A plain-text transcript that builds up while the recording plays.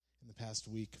past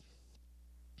week.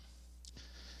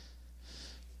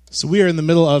 So we are in the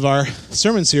middle of our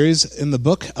sermon series in the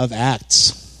book of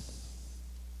Acts.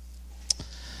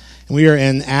 And we are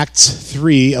in Acts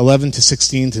 3, 11 to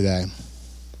 16 today. And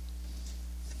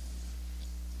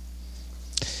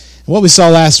what we saw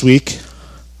last week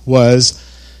was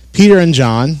Peter and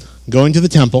John going to the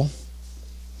temple,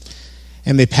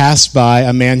 and they passed by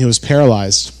a man who was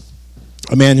paralyzed,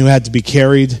 a man who had to be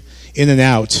carried in and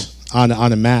out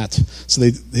on a mat. So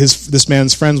this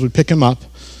man's friends would pick him up,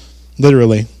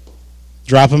 literally,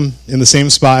 drop him in the same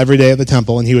spot every day at the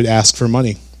temple, and he would ask for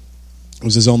money. It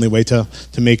was his only way to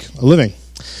make a living.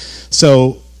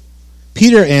 So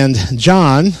Peter and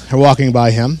John are walking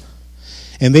by him,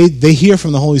 and they hear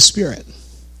from the Holy Spirit.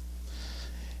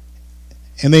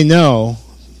 And they know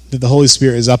that the Holy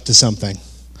Spirit is up to something.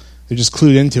 They're just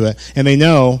clued into it. And they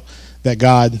know that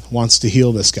God wants to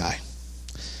heal this guy.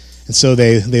 And so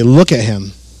they look at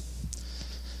him,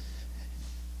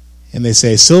 and they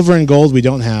say, "Silver and gold we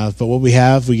don't have, but what we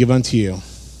have we give unto you.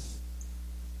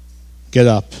 Get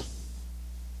up."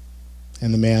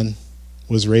 And the man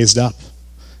was raised up.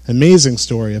 Amazing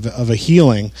story of a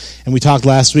healing. And we talked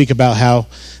last week about how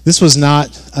this was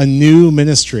not a new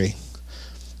ministry,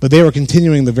 but they were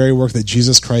continuing the very work that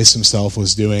Jesus Christ himself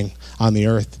was doing on the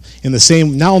earth. In the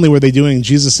same, not only were they doing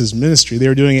Jesus' ministry, they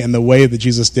were doing it in the way that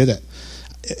Jesus did it.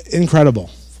 Incredible.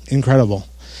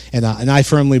 And I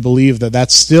firmly believe that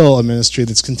that's still a ministry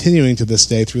that's continuing to this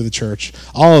day through the church.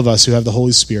 All of us who have the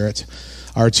Holy Spirit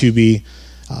are to be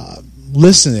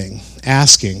listening,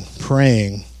 asking,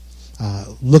 praying,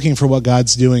 looking for what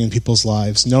God's doing in people's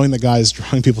lives, knowing that God is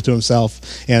drawing people to himself,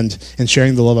 and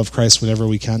sharing the love of Christ whenever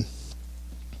we can.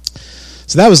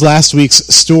 So that was last week's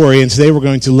story, and today we're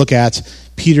going to look at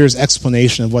Peter's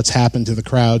explanation of what's happened to the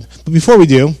crowd. But before we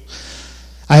do,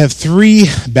 I have three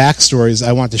backstories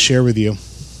I want to share with you.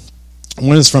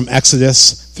 One is from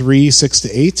Exodus 3, 6 to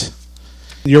 8.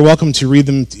 You're welcome to read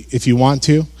them if you want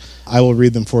to. I will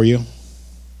read them for you.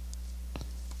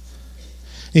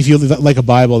 If you like a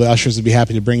Bible, the ushers would be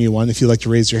happy to bring you one. If you'd like to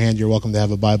raise your hand, you're welcome to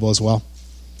have a Bible as well.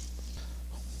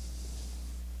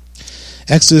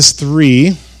 Exodus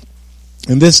 3,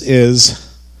 and this is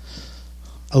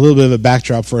a little bit of a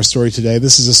backdrop for our story today.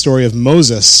 This is a story of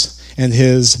Moses and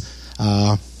his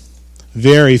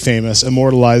very famous,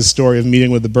 immortalized story of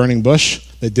meeting with the burning bush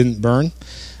that didn't burn,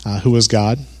 who was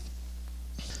God.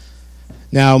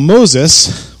 Now,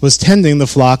 Moses was tending the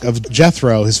flock of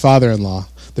Jethro, his father-in-law,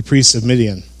 the priest of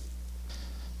Midian.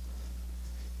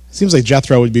 It seems like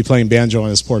Jethro would be playing banjo on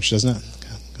his porch, doesn't it?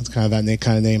 It's kind of that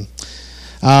kind of name.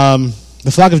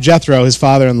 The flock of Jethro, his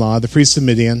father-in-law, the priest of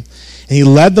Midian, and he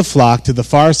led the flock to the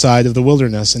far side of the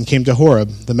wilderness and came to Horeb,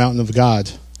 the mountain of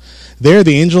God. There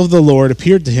the angel of the Lord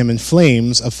appeared to him in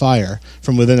flames of fire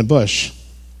from within a bush.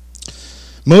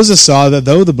 Moses saw that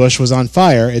though the bush was on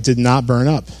fire, it did not burn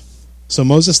up. So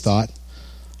Moses thought,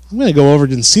 I'm going to go over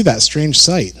and see that strange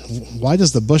sight. Why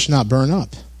does the bush not burn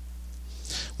up?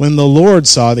 When the Lord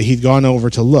saw that he'd gone over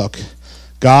to look,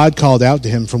 God called out to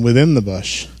him from within the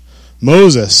bush,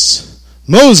 "Moses,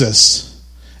 Moses!"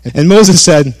 And Moses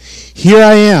said, "Here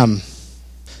I am."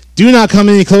 "Do not come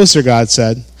any closer," God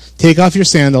said. "Take off your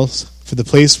sandals, for the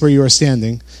place where you are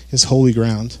standing is holy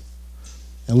ground."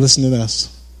 And listen to this.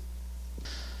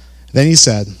 Then he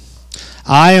said,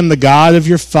 "I am the God of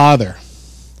your father,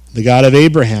 the God of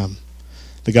Abraham,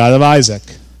 the God of Isaac,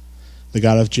 the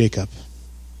God of Jacob."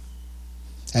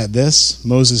 At this,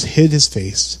 Moses hid his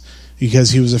face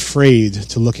because he was afraid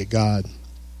to look at God.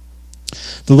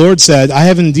 The Lord said, "I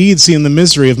have indeed seen the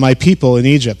misery of my people in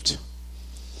Egypt.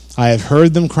 I have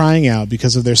heard them crying out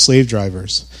because of their slave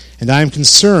drivers, and I am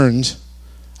concerned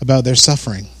about their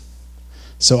suffering.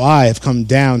 So I have come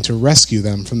down to rescue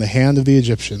them from the hand of the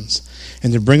Egyptians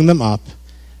and to bring them up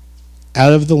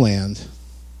out of the land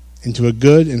into a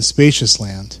good and spacious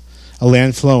land, a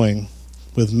land flowing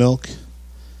with milk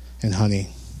and honey."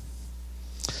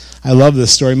 I love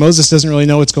this story. Moses doesn't really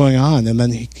know what's going on, and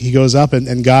then he goes up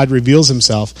and God reveals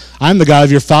himself. "I'm the God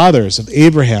of your fathers, of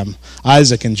Abraham,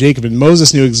 Isaac, and Jacob." And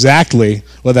Moses knew exactly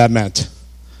what that meant.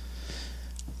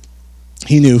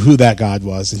 He knew who that God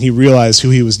was, and he realized who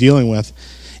he was dealing with.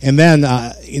 And then,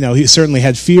 he certainly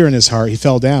had fear in his heart. He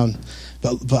fell down.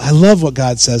 But I love what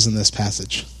God says in this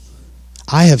passage.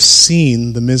 "I have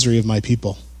seen the misery of my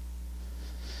people."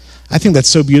 I think that's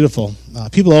so beautiful.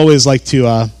 People always like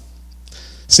to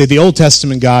say the Old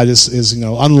Testament God is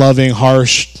unloving,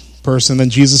 harsh person, then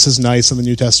Jesus is nice in the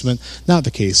New Testament. Not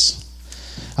the case.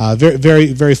 Very,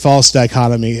 very, very false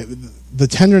dichotomy. The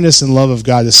tenderness and love of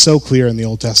God is so clear in the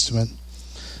Old Testament.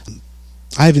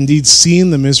 "I have indeed seen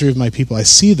the misery of my people." I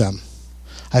see them.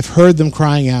 I've heard them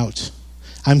crying out.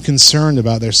 I'm concerned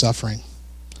about their suffering.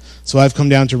 So I've come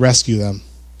down to rescue them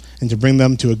and to bring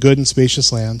them to a good and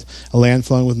spacious land, a land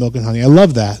flowing with milk and honey. I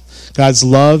love that. God's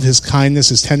love, his kindness,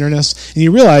 his tenderness. And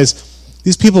you realize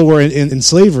these people were in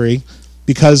slavery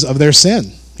because of their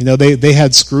sin. They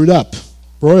had screwed up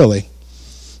royally.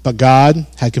 But God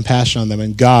had compassion on them,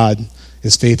 and God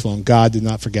is faithful, and God did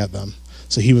not forget them.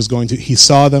 So he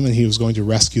saw them, and he was going to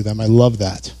rescue them. I love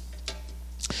that.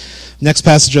 Next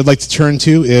passage I'd like to turn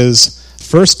to is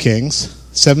 1 Kings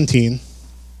 17.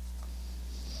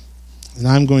 And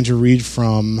I'm going to read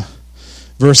from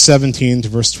verse 17 to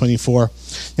verse 24.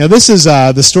 Now this is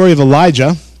the story of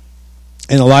Elijah.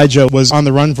 And Elijah was on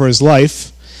the run for his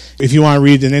life. If you want to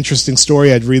read an interesting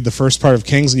story, I'd read the first part of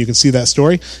Kings, and you can see that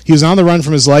story. He was on the run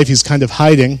from his life. He's kind of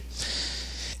hiding.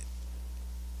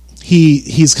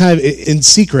 He's kind of in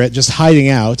secret, just hiding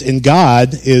out, and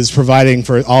God is providing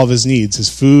for all of his needs, his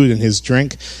food and his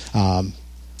drink. And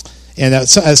at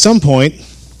some point,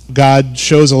 God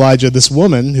shows Elijah this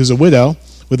woman who's a widow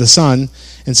with a son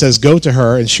and says, go to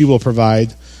her, and she will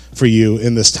provide for you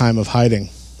in this time of hiding.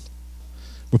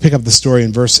 We'll pick up the story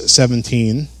in verse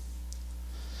 17.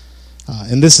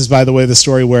 And this is, by the way, the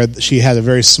story where she had a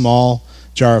very small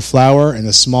jar of flour and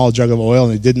a small jug of oil,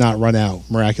 and it did not run out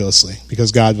miraculously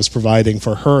because God was providing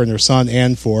for her and her son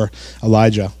and for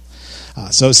Elijah.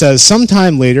 So it says,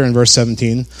 sometime later in verse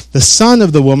 17, the son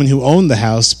of the woman who owned the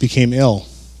house became ill.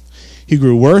 He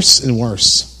grew worse and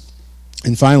worse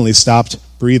and finally stopped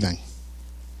breathing.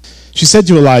 She said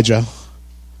to Elijah,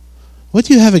 what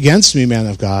do you have against me, man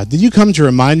of God? Did you come to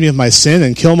remind me of my sin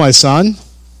and kill my son?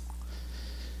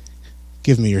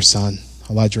 Give me your son,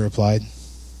 Elijah replied.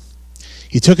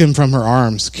 He took him from her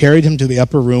arms, carried him to the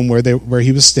upper room where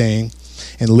he was staying,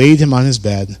 and laid him on his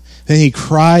bed. Then he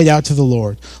cried out to the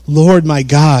Lord, Lord my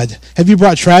God, have you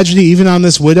brought tragedy even on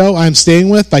this widow I am staying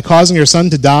with by causing her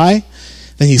son to die?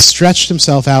 Then he stretched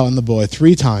himself out on the boy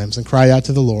 3 times and cried out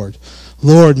to the Lord,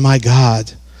 Lord my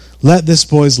God, let this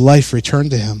boy's life return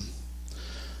to him.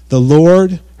 The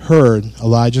Lord heard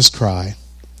Elijah's cry,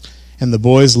 and the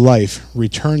boy's life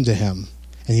returned to him,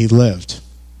 and he lived.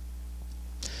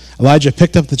 Elijah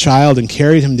picked up the child and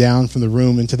carried him down from the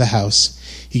room into the house.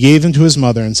 He gave him to his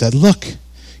mother and said, look,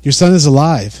 your son is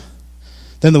alive.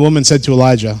 Then the woman said to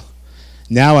Elijah,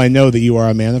 now I know that you are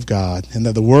a man of God, and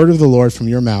that the word of the Lord from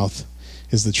your mouth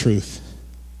is the truth.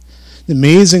 An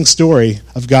amazing story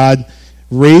of God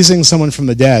raising someone from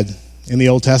the dead in the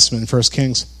Old Testament in 1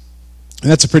 Kings.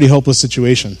 And that's a pretty hopeless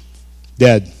situation.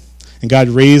 Dead. And God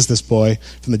raised this boy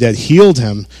from the dead, healed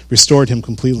him, restored him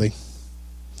completely.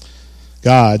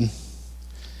 God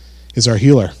is our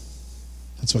healer.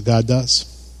 That's what God does.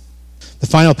 The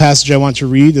final passage I want to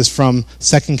read is from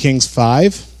 2 Kings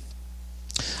 5.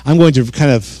 I'm going to kind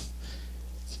of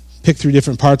pick through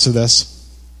different parts of this.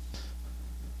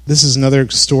 This is another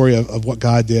story of what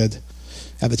God did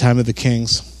at the time of the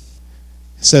kings.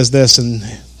 It says this in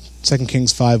 2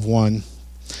 Kings 5:1.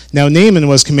 Now Naaman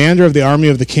was commander of the army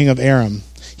of the king of Aram.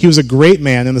 He was a great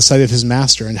man in the sight of his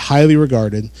master and highly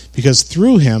regarded, because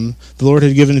through him the Lord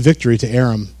had given victory to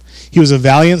Aram. He was a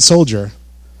valiant soldier,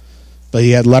 but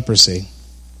he had leprosy.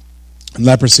 And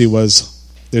leprosy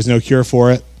there's no cure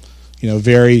for it,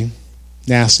 very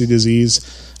nasty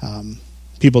disease.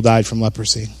 People died from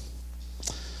leprosy.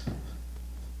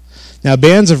 Now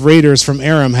bands of raiders from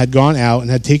Aram had gone out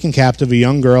and had taken captive a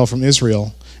young girl from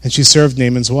Israel, and she served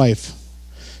Naaman's wife.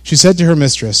 She said to her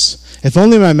mistress, if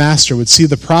only my master would see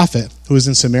the prophet who is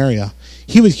in Samaria,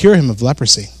 he would cure him of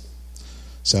leprosy.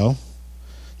 So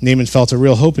Naaman felt a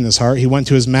real hope in his heart. He went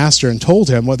to his master and told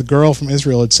him what the girl from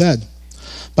Israel had said.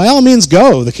 By all means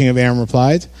go, the king of Aram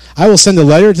replied. I will send a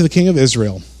letter to the king of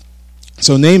Israel.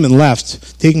 So Naaman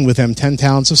left, taking with him 10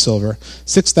 talents of silver,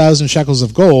 6,000 shekels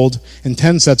of gold, and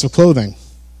 10 sets of clothing.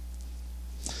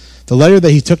 The letter that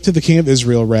he took to the king of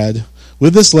Israel read,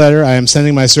 with this letter I am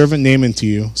sending my servant Naaman to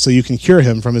you, so you can cure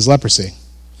him from his leprosy.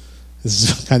 This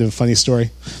is kind of a funny story.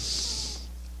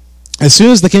 As soon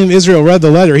as the king of Israel read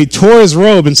the letter, he tore his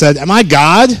robe and said, am I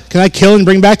God? Can I kill and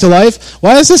bring back to life?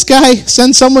 Why does this guy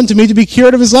send someone to me to be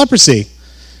cured of his leprosy?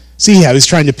 See how he's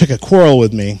trying to pick a quarrel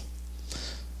with me.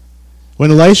 When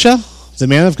Elisha, the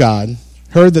man of God,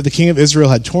 heard that the king of Israel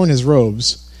had torn his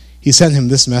robes, he sent him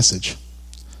this message.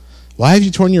 Why have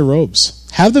you torn your robes?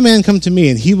 Have the man come to me,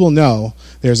 and he will know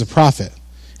there is a prophet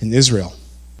in Israel.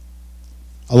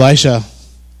 Elisha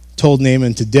told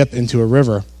Naaman to dip into a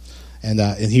river, and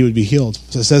he would be healed.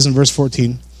 So it says in verse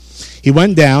 14, he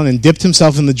went down and dipped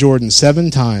himself in the Jordan 7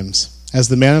 times, as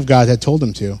the man of God had told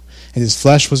him to, and his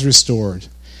flesh was restored,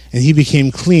 and he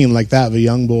became clean like that of a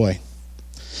young boy.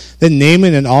 Then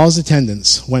Naaman and all his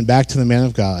attendants went back to the man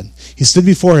of God. He stood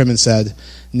before him and said,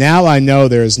 "Now I know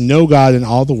there is no God in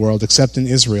all the world except in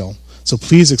Israel, so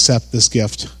please accept this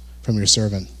gift from your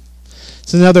servant."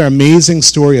 It's another amazing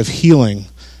story of healing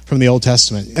from the Old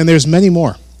Testament, and there's many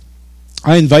more.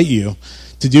 I invite you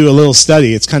to do a little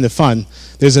study. It's kind of fun.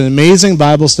 There's an amazing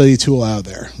Bible study tool out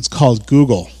there. It's called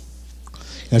Google.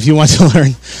 And if you want to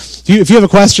learn, if you have a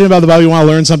question about the Bible, you want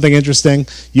to learn something interesting,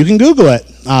 you can Google it.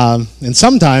 And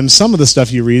sometimes some of the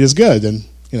stuff you read is good, and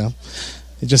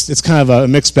it's kind of a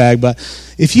mixed bag. But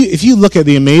if you look at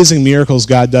the amazing miracles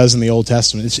God does in the Old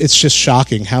Testament, it's just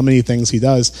shocking how many things He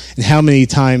does and how many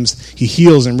times He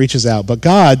heals and reaches out. But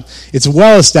God, it's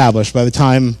well established by the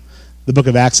time the book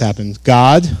of Acts happened.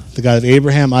 God, the God of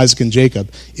Abraham, Isaac, and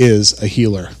Jacob, is a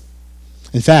healer.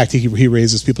 In fact, He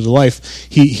raises people to life.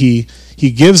 He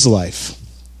gives life.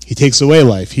 He takes away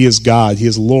life. He is God. He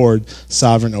is Lord,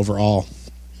 sovereign over all.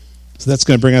 So that's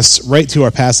going to bring us right to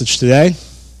our passage today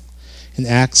in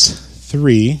Acts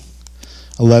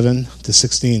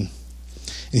 3:11-16.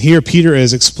 And here Peter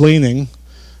is explaining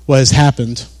what has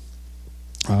happened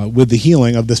with the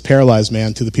healing of this paralyzed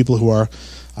man to the people who are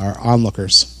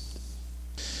onlookers.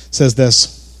 It says this: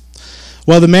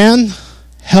 "While the man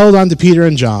held on to Peter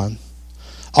and John,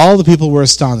 all the people were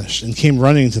astonished and came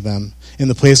running to them in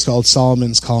the place called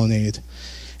Solomon's Colonnade."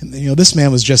 And this man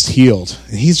was just healed,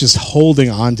 and he's just holding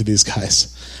on to these guys.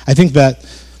 I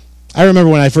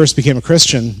remember when I first became a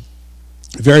Christian,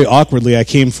 very awkwardly I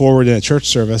came forward in a church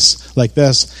service like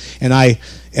this, and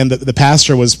the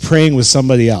pastor was praying with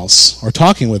somebody else or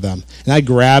talking with them, and I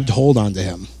grabbed hold onto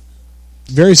him.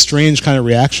 Very strange kind of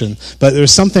reaction, but there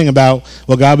was something about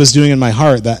what God was doing in my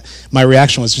heart that my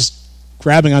reaction was just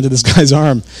grabbing onto this guy's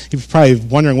arm. He was probably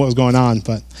wondering what was going on,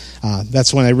 but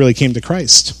that's when I really came to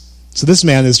Christ. So this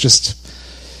man is just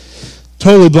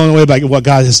totally blown away by what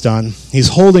God has done. He's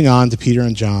holding on to Peter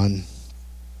and John,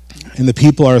 and the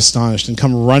people are astonished and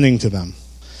come running to them.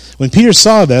 When Peter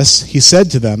saw this, he said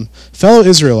to them, "Fellow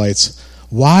Israelites,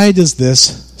 why does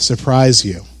this surprise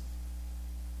you?"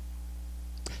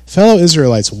 Fellow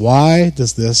Israelites, why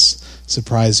does this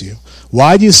surprise you?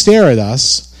 Why do you stare at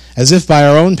us as if by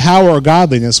our own power or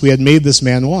godliness we had made this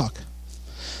man walk?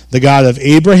 The God of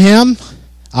Abraham,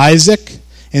 Isaac,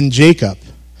 and Jacob,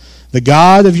 the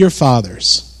God of our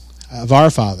fathers,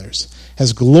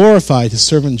 has glorified His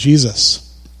servant Jesus.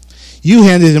 You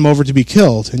handed Him over to be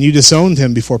killed, and you disowned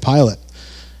Him before Pilate,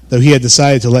 though he had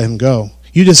decided to let Him go.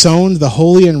 You disowned the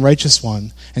Holy and Righteous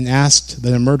One and asked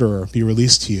that a murderer be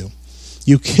released to you.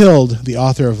 You killed the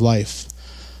author of life,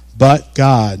 but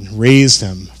God raised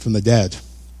Him from the dead.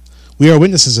 We are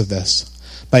witnesses of this.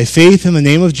 By faith in the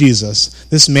name of Jesus,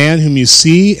 this man whom you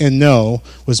see and know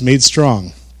was made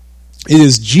strong. It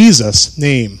is Jesus'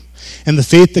 name and the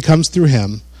faith that comes through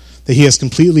Him that He has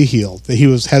completely healed, that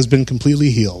He has been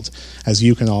completely healed, as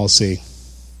you can all see.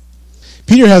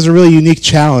 Peter has a really unique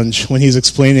challenge when he's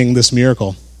explaining this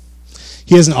miracle.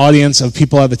 He has an audience of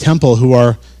people at the temple who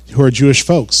are Jewish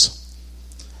folks,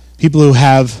 people who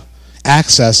have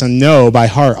access and know by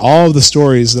heart all of the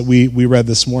stories that we read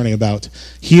this morning about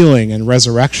healing and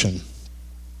resurrection.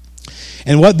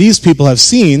 And what these people have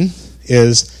seen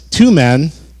is two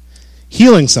men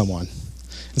healing someone.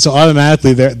 And so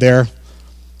automatically they're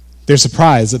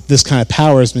surprised that this kind of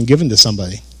power has been given to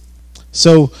somebody.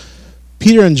 So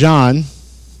Peter and John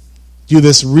do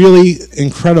this really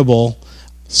incredible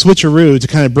switcheroo to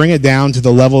kind of bring it down to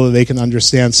the level that they can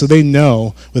understand, so they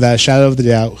know without a shadow of a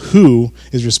doubt who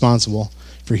is responsible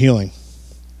for healing.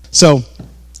 So,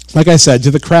 like I said,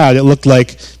 to the crowd, it looked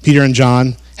like Peter and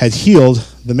John had healed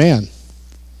the man.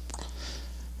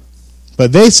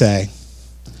 But they say,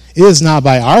 it is not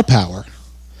by our power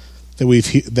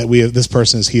that this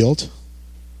person is healed.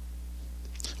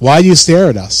 Why do you stare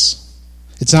at us?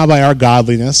 It's not by our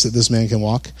godliness that this man can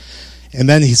walk. And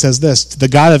then he says this: the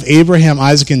God of Abraham,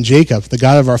 Isaac, and Jacob, the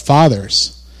God of our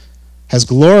fathers, has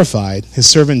glorified His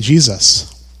servant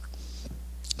Jesus.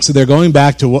 So they're going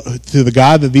back to the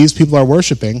God that these people are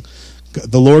worshiping,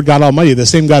 the Lord God Almighty, the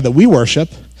same God that we worship,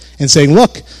 and saying,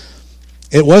 look,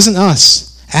 it wasn't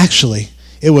us. Actually,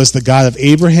 it was the God of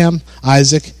Abraham,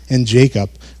 Isaac, and Jacob,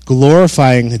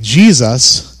 glorifying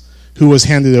Jesus, who was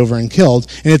handed over and killed.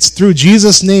 And it's through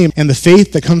Jesus' name and the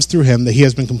faith that comes through Him that He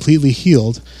has been completely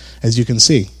healed, as you can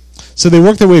see. So they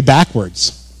work their way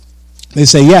backwards. They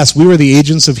say, yes, we were the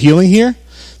agents of healing here,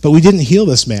 but we didn't heal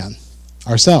this man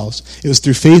ourselves. It was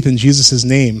through faith in Jesus'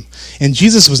 name. And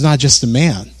Jesus was not just a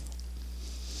man.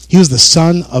 He was the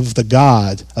son of the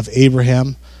God of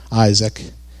Abraham, Isaac,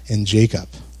 and Jacob.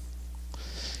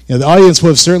 The audience would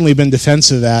have certainly been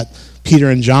defensive at Peter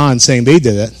and John saying they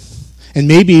did it. and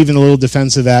maybe even a little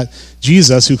defensive at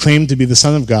Jesus, who claimed to be the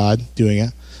Son of God, doing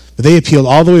it. But they appealed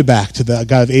all the way back to the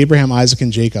God of Abraham, Isaac,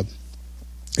 and Jacob.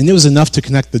 And it was enough to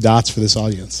connect the dots for this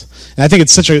audience. And I think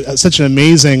it's such an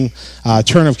amazing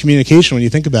turn of communication when you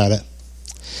think about it.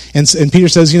 And Peter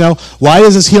says, why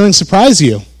does this healing surprise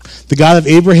you? The God of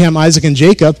Abraham, Isaac, and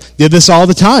Jacob did this all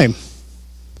the time.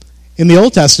 In the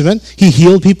Old Testament, he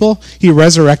healed people, he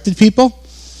resurrected people.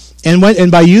 And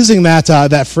by using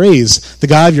that phrase, the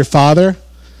God of your father,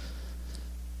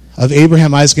 of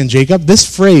Abraham, Isaac, and Jacob,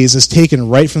 this phrase is taken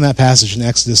right from that passage in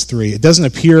Exodus 3. It doesn't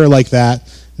appear like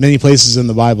that many places in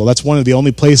the Bible. That's one of the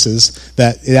only places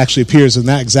that it actually appears in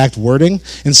that exact wording.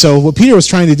 And so what Peter was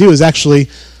trying to do is actually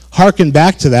hearken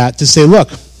back to that to say, look,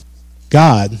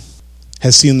 God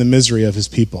has seen the misery of his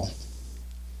people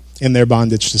in their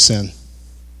bondage to sin.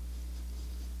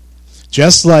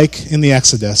 Just like in the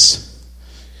Exodus,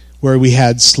 where we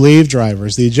had slave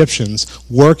drivers, the Egyptians,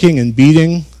 working and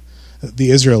beating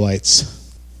the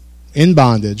Israelites in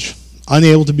bondage,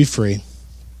 unable to be free,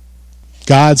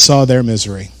 God saw their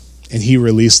misery, and he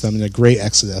released them in a great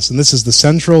exodus. And this is the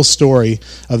central story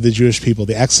of the Jewish people,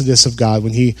 the exodus of God,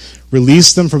 when he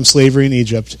released them from slavery in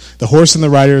Egypt. The horse and the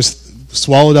riders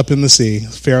swallowed up in the sea,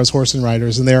 Pharaoh's horse and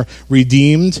riders, and they're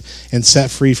redeemed and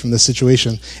set free from the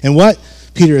situation. And what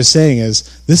Peter is saying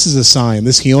is, this is a sign.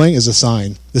 This healing is a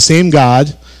sign. The same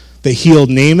God that healed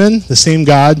Naaman, the same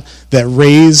God that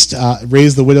raised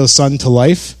the widow's son to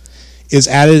life, is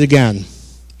at it again.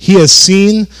 He has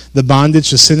seen the bondage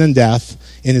to sin and death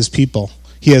in his people.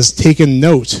 He has taken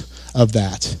note of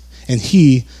that, and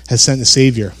he has sent a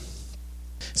Savior.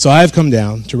 So I have come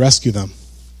down to rescue them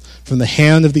from the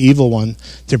hand of the evil one,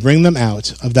 to bring them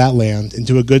out of that land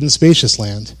into a good and spacious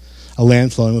land, a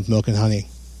land flowing with milk and honey.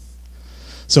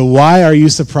 So why are you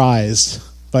surprised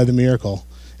by the miracle,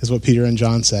 is what Peter and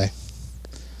John say.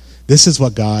 This is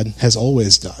what God has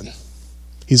always done.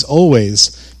 He's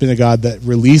always been a God that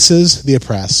releases the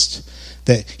oppressed,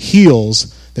 that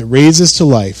heals, that raises to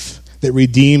life, that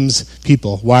redeems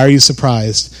people. Why are you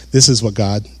surprised? This is what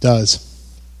God does.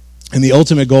 And the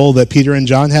ultimate goal that Peter and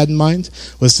John had in mind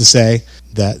was to say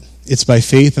that it's by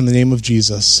faith in the name of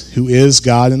Jesus, who is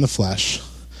God in the flesh,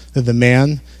 that the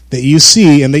man that you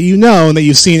see and that you know and that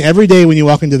you've seen every day when you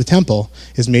walk into the temple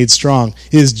is made strong.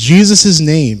 It is Jesus'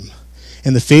 name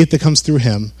and the faith that comes through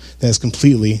him that has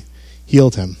completely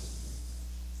healed him.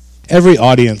 Every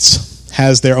audience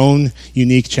has their own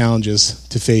unique challenges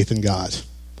to faith in God.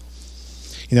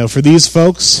 For these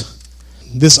folks,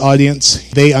 this audience,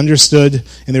 they understood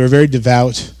and they were very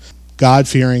devout,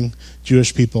 God-fearing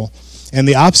Jewish people. And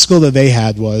the obstacle that they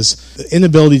had was the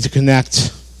inability to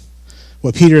connect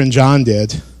what Peter and John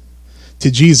did to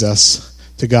Jesus,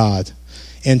 to God.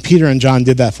 And Peter and John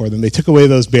did that for them. They took away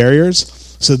those barriers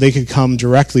so they could come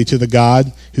directly to the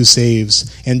God who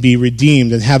saves and be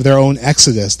redeemed and have their own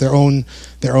exodus, their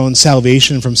own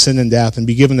salvation from sin and death, and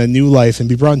be given a new life and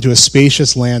be brought into a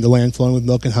spacious land, a land flowing with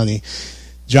milk and honey.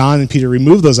 John and Peter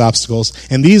removed those obstacles,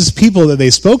 and these people that they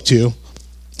spoke to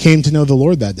came to know the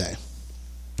Lord that day.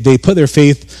 They put their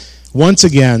faith once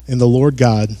again in the Lord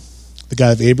God, the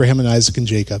God of Abraham and Isaac and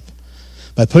Jacob.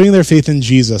 By putting their faith in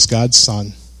Jesus, God's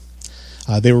Son,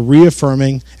 they were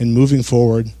reaffirming and moving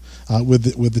forward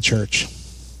with the church.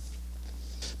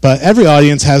 But every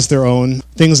audience has their own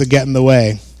things that get in the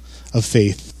way of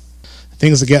faith,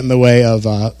 things that get in the way of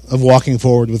walking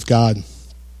forward with God.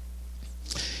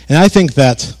 And I think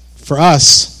that for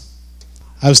us,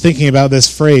 I was thinking about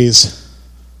this phrase,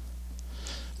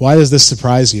 why does this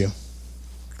surprise you?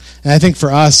 And I think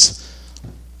for us,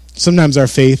 sometimes our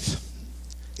faith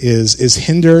is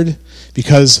hindered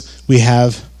because we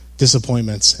have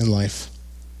disappointments in life.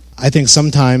 I think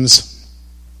sometimes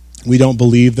we don't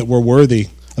believe that we're worthy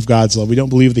of God's love. We don't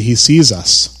believe that he sees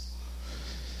us.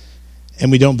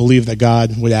 And we don't believe that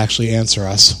God would actually answer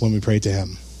us when we pray to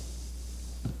him.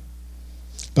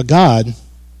 But God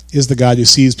is the God who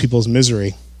sees people's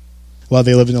misery while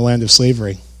they live in a land of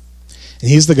slavery. And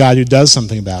he's the God who does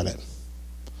something about it.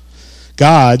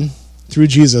 God, through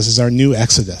Jesus, is our new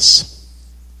exodus.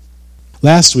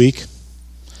 Last week,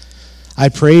 I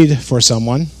prayed for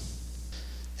someone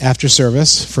after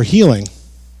service for healing.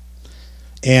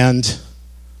 And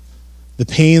the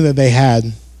pain that they had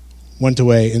went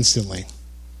away instantly.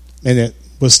 And it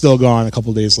was still gone a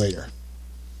couple days later.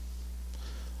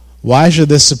 Why should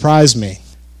this surprise me?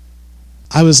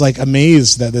 I was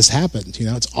amazed that this happened.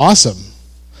 It's awesome.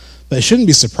 But it shouldn't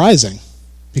be surprising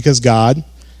because God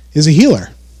is a healer.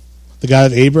 The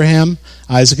God of Abraham,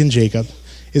 Isaac, and Jacob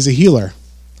is a healer.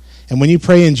 And when you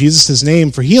pray in Jesus'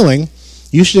 name for healing,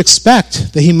 you should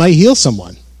expect that he might heal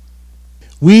someone.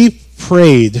 We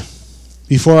prayed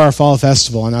before our fall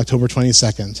festival on October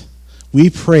 22nd, we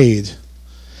prayed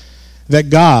that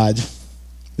God,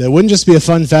 that it wouldn't just be a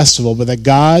fun festival, but that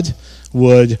God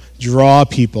would draw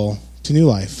people to New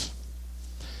Life.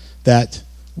 That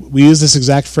we use this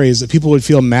exact phrase, that people would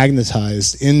feel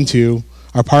magnetized into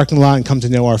our parking lot and come to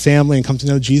know our family and come to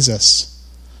know Jesus.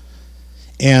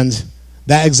 And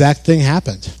that exact thing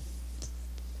happened.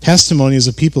 Testimonies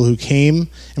of people who came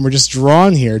and were just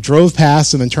drawn here, drove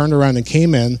past and then turned around and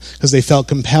came in because they felt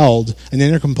compelled, an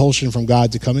inner compulsion from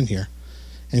God to come in here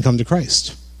and come to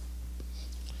Christ.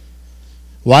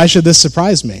 Why should this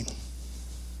surprise me?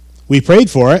 We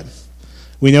prayed for it.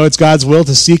 We know it's God's will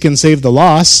to seek and save the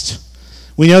lost.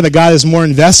 We know that God is more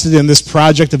invested in this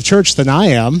project of church than I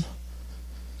am.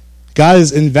 God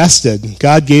is invested.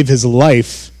 God gave his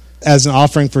life as an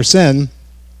offering for sin.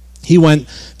 He went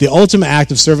the ultimate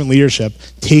act of servant leadership,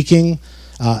 taking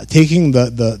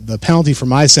the penalty for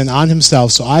my sin on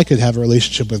himself so I could have a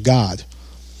relationship with God.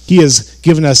 He has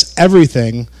given us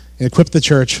everything and equipped the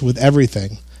church with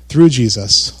everything through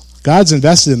Jesus. God's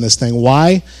invested in this thing.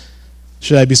 Why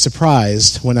should I be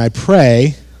surprised when I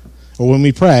pray, or when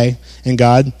we pray, and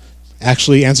God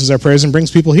actually answers our prayers and brings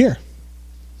people here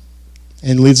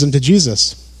and leads them to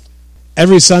Jesus?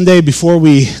 Every Sunday before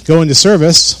we go into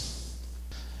service,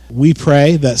 we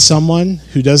pray that someone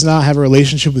who does not have a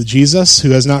relationship with Jesus, who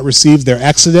has not received their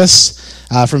exodus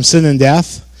from sin and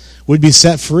death, would be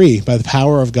set free by the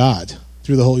power of God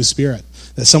through the Holy Spirit.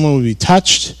 That someone would be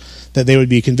touched, that they would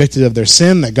be convicted of their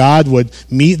sin, that God would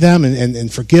meet them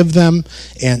and forgive them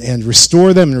and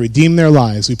restore them and redeem their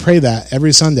lives. We pray that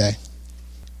every Sunday.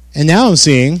 And now I'm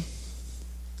seeing,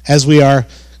 as we are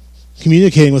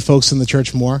communicating with folks in the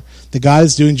church more, that God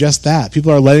is doing just that.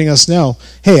 People are letting us know,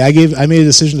 hey, I made a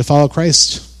decision to follow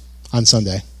Christ on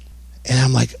Sunday. And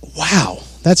I'm like, wow,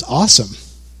 that's awesome.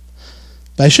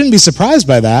 But I shouldn't be surprised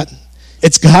by that.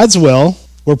 It's God's will.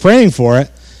 We're praying for it.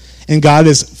 And God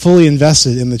is fully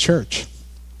invested in the church.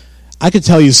 I could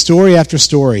tell you story after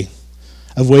story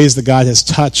of ways that God has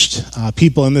touched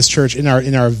people in this church in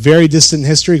our very distant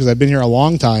history, because I've been here a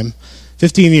long time,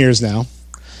 15 years now.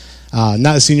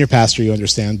 Not a senior pastor, you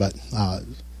understand, but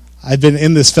I've been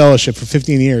in this fellowship for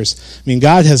 15 years. I mean,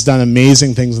 God has done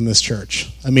amazing things in this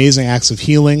church, amazing acts of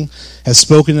healing, has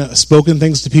spoken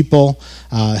things to people,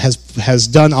 has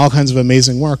done all kinds of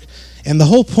amazing work. And the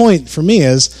whole point for me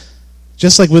is,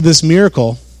 just like with this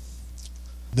miracle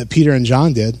that Peter and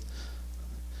John did,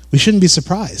 we shouldn't be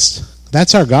surprised.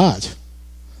 That's our God.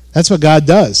 That's what God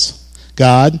does.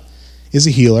 God is a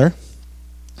healer.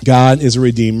 God is a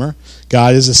redeemer.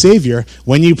 God is a savior.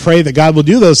 When you pray that God will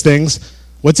do those things,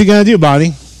 what's he going to do,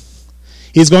 Bonnie?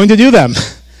 He's going to do them.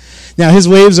 Now, his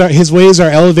ways are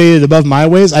elevated above my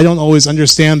ways. I don't always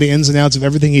understand the ins and outs of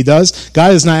everything he does.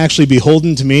 God is not actually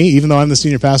beholden to me, even though I'm the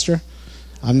senior pastor.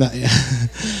 I'm not.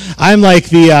 I'm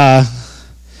like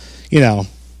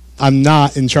I'm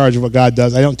not in charge of what God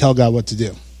does. I don't tell God what to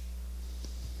do.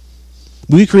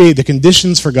 We create the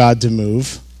conditions for God to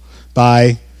move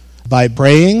by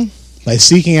praying, by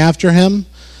seeking after him,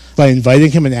 by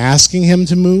inviting him and asking him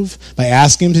to move, by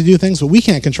asking him to do things. But we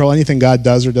can't control anything God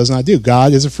does or does not do.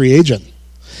 God is a free agent.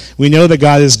 We know that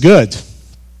God is good.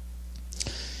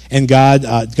 And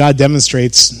God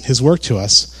demonstrates his work to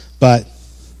us. But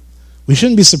we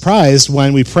shouldn't be surprised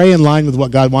when we pray in line with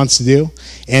what God wants to do,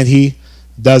 and he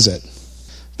does it.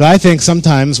 But I think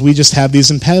sometimes we just have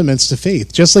these impediments to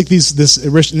faith. Just like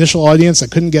this initial audience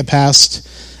that couldn't get past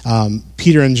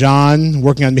Peter and John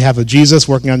working on behalf of Jesus,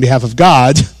 working on behalf of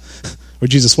God, where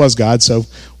Jesus was God, so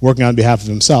working on behalf of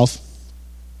himself.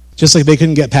 Just like they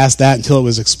couldn't get past that until it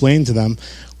was explained to them,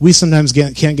 we sometimes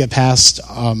can't get past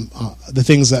the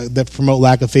things that promote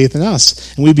lack of faith in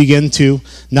us. And we begin to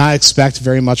not expect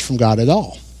very much from God at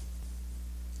all.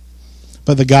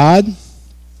 But the God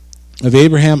of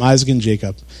Abraham, Isaac, and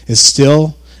Jacob is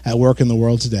still at work in the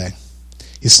world today.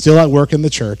 He's still at work in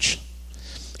the church.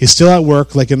 He's still at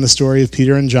work, like in the story of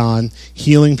Peter and John,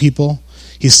 healing people.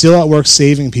 He's still at work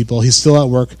saving people. He's still at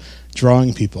work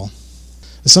drawing people.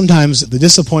 Sometimes the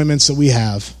disappointments that we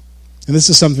have, and this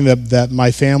is something that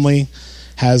my family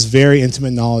has very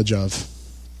intimate knowledge of,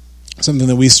 something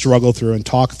that we struggle through and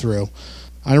talk through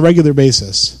on a regular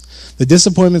basis. The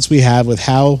disappointments we have with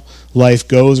how life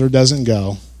goes or doesn't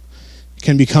go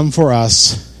can become for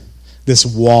us this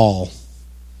wall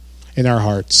in our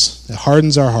hearts. It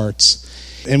hardens our hearts.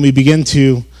 And we might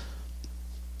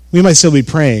still be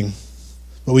praying,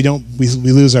 but we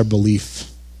lose our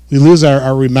belief. We lose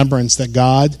our remembrance that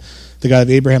God, the God of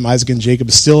Abraham, Isaac, and Jacob,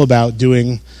 is still about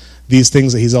doing these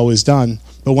things that he's always done.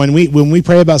 But when we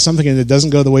pray about something and it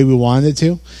doesn't go the way we wanted it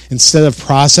to, instead of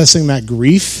processing that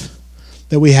grief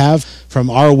that we have from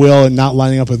our will and not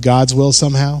lining up with God's will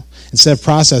somehow, instead of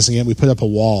processing it, we put up a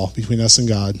wall between us and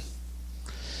God.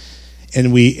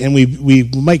 And we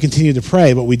might continue to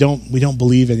pray, but we don't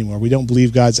believe anymore. We don't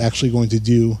believe God's actually going to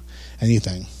do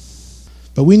anything.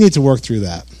 But we need to work through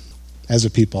that as a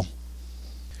people.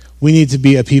 We need to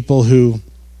be a people who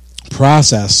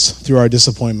process through our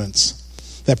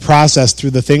disappointments, that process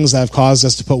through the things that have caused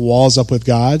us to put walls up with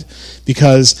God,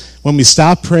 because when we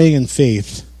stop praying in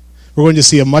faith, we're going to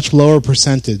see a much lower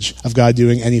percentage of God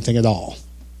doing anything at all.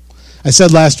 I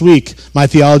said last week, my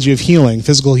theology of healing,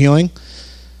 physical healing,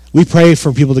 we pray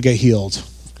for people to get healed.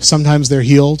 Sometimes they're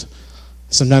healed,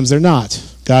 sometimes they're not.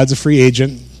 God's a free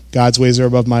agent. God's ways are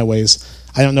above my ways.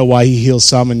 I don't know why he heals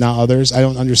some and not others. I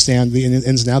don't understand the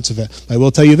ins and outs of it. But I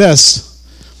will tell you this.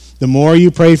 The more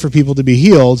you pray for people to be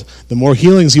healed, the more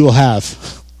healings you will have.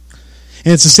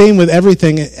 And it's the same with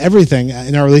everything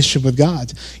in our relationship with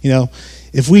God. You know,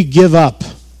 if we give up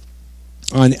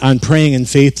on praying in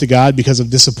faith to God because of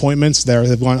disappointments that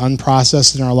have gone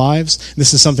unprocessed in our lives,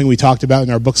 this is something we talked about in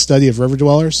our book study of River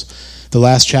Dwellers, the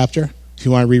last chapter, if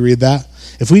you want to reread that.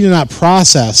 If we do not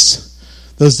process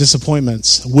those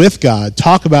disappointments with God,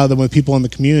 talk about them with people in the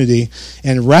community,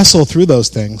 and wrestle through those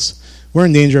things, we're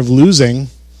in danger of losing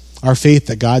our faith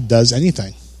that God does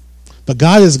anything. But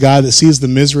God is a God that sees the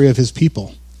misery of his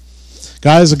people.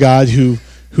 God is a God who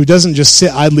doesn't just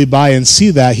sit idly by and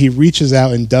see that. He reaches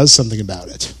out and does something about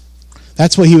it.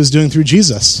 That's what he was doing through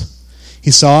Jesus. He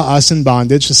saw us in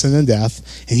bondage to sin and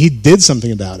death, and he did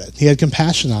something about it. He had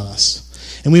compassion on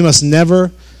us. And we must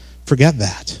never forget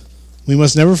that. We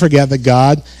must never forget that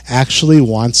God actually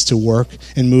wants to work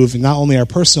and move in not only our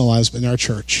personal lives, but in our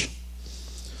church.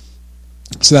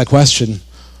 So that question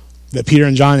that Peter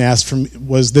and John asked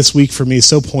was this week for me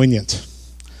so poignant.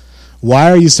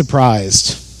 Why are you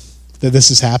surprised that this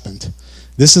has happened?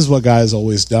 This is what God has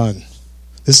always done.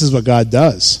 This is what God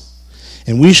does.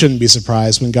 And we shouldn't be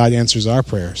surprised when God answers our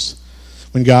prayers.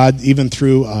 When God, even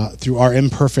through our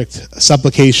imperfect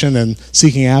supplication and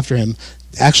seeking after him,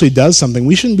 actually does something,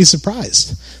 we shouldn't be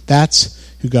surprised.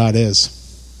 That's who God is.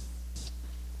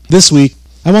 This week,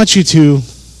 I want you to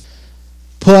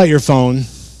pull out your phone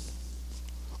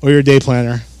or your day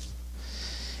planner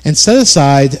and set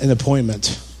aside an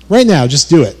appointment. Right now, just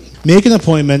do it. Make an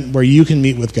appointment where you can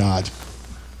meet with God.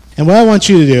 And what I want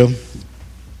you to do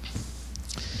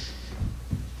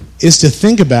is to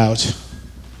think about,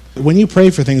 when you pray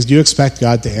for things, do you expect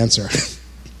God to answer?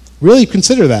 Really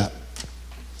consider that.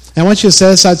 And I want you to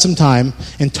set aside some time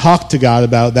and talk to God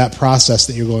about that process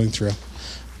that you're going through.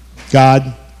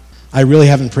 God, I really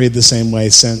haven't prayed the same way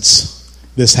since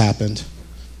this happened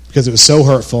because it was so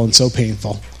hurtful and so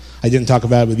painful. I didn't talk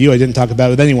about it with you. I didn't talk about it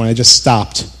with anyone. I just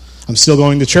stopped. I'm still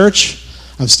going to church.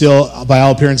 I'm still, by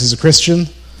all appearances, a Christian.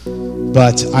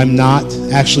 But I'm not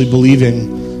actually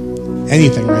believing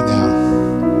anything right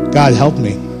now. God, help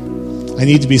me. I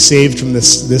need to be saved from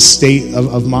this state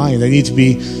of mind. I need to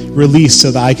be released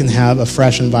so that I can have a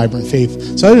fresh and vibrant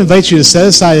faith. So I would invite you to set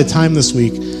aside a time this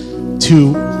week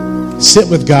to sit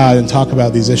with God and talk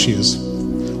about these issues.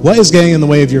 What is getting in the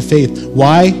way of your faith?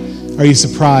 Why are you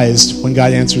surprised when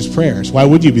God answers prayers? Why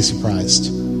would you be surprised?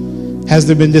 Has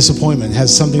there been disappointment?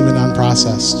 Has something been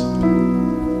unprocessed?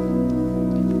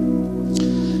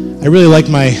 I really like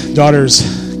my daughter's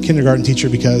kindergarten teacher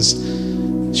because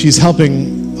she's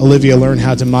helping Olivia learn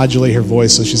how to modulate her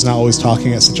voice so she's not always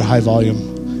talking at such a high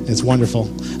volume. It's wonderful.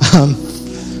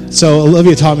 So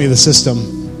Olivia taught me the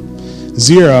system.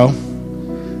 0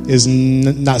 is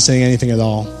not saying anything at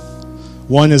all.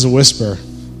 1 is a whisper.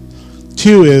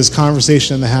 2 is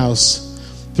conversation in the house.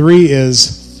 3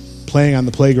 is playing on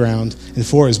the playground. And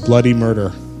 4 is bloody murder,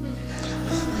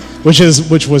 which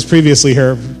was previously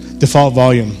her default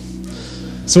volume.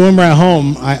 So when we're at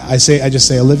home, I just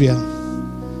say, Olivia,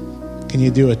 can you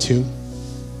do a 2?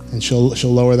 And she'll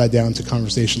lower that down to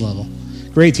conversation level.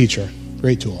 Great teacher,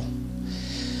 great tool.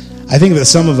 I think that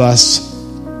some of us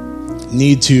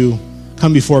need to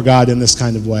come before God in this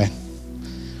kind of way.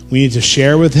 We need to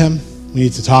share with him. We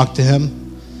need to talk to him.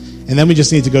 And then we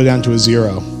just need to go down to a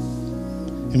 0.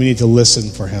 And we need to listen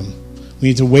for him. We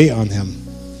need to wait on him.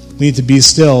 We need to be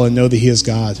still and know that he is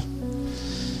God.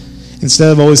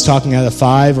 Instead of always talking at a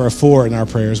 5 or a 4 in our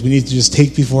prayers, we need to just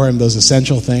take before him those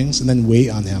essential things and then wait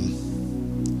on him.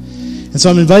 And so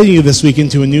I'm inviting you this week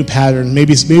into a new pattern.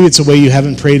 Maybe it's a way you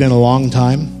haven't prayed in a long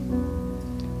time.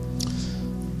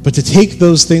 But to take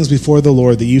those things before the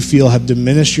Lord that you feel have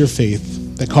diminished your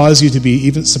faith, that cause you to be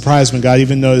even surprised when God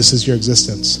even notices your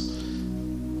existence.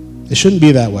 It shouldn't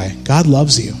be that way. God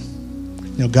loves you.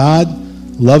 God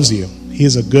loves you. He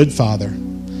is a good Father.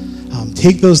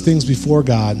 Take those things before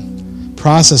God.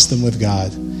 process them with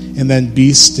God, and then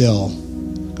be still.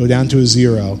 Go down to a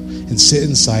 0 and sit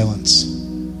in silence.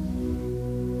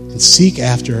 And seek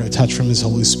after a touch from his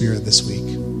Holy Spirit this week.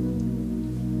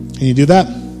 Can you do that?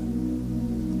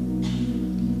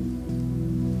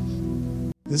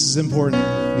 This is important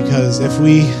because if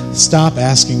we stop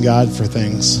asking God for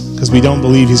things because we don't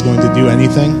believe he's going to do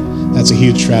anything, that's a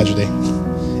huge tragedy.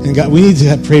 And God, we need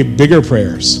to pray bigger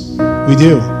prayers. We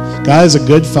do. God is a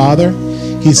good Father.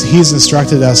 He's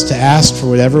instructed us to ask for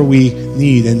whatever we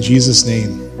need in Jesus'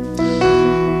 name.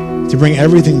 To bring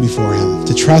everything before him,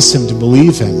 to trust him, to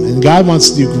believe him. And God wants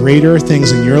to do greater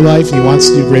things in your life, and he wants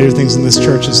to do greater things in this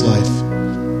church's life.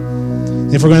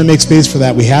 And if we're going to make space for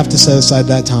that, we have to set aside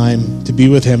that time to be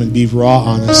with him and be raw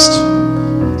honest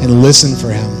and listen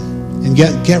for him and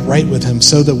get right with him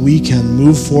so that we can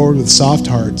move forward with soft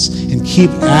hearts and keep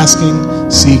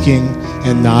asking, seeking,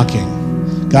 and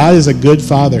knocking. God is a good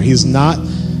Father. He's not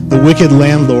the wicked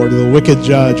landlord or the wicked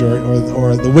judge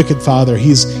or the wicked father.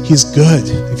 He's good.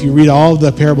 If you read all of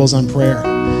the parables on prayer,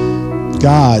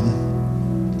 God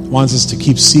wants us to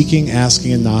keep seeking,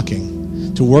 asking, and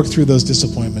knocking, to work through those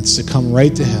disappointments, to come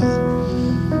right to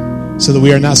him so that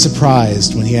we are not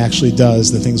surprised when he actually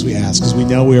does the things we ask, because we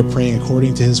know we are praying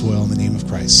according to his will in the name of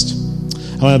Christ.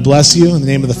 I want to bless you in the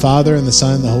name of the Father and the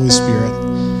Son and the Holy Spirit.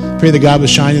 I pray that God would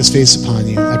shine his face upon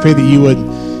you. I pray that you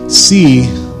would see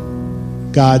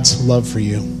God's love for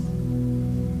you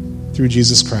through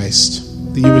Jesus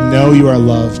Christ, that you would know you are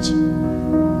loved,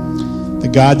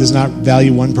 that God does not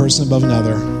value one person above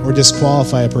another or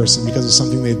disqualify a person because of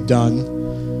something they've done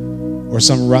or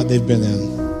some rut they've been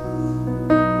in,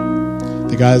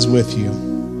 that God is with you.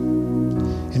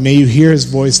 And may you hear his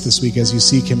voice this week as you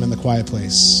seek him in the quiet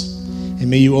place, and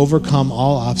may you overcome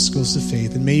all obstacles to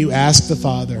faith, and may you ask the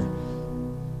Father.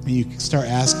 May you start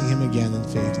asking him again in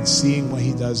faith and seeing what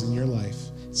he does in your life,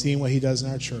 seeing what he does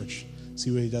in our church, see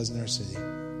what he does in our city.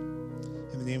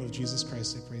 In the name of Jesus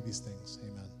Christ, I pray these things.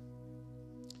 Amen.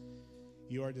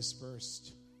 You are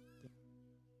dispersed.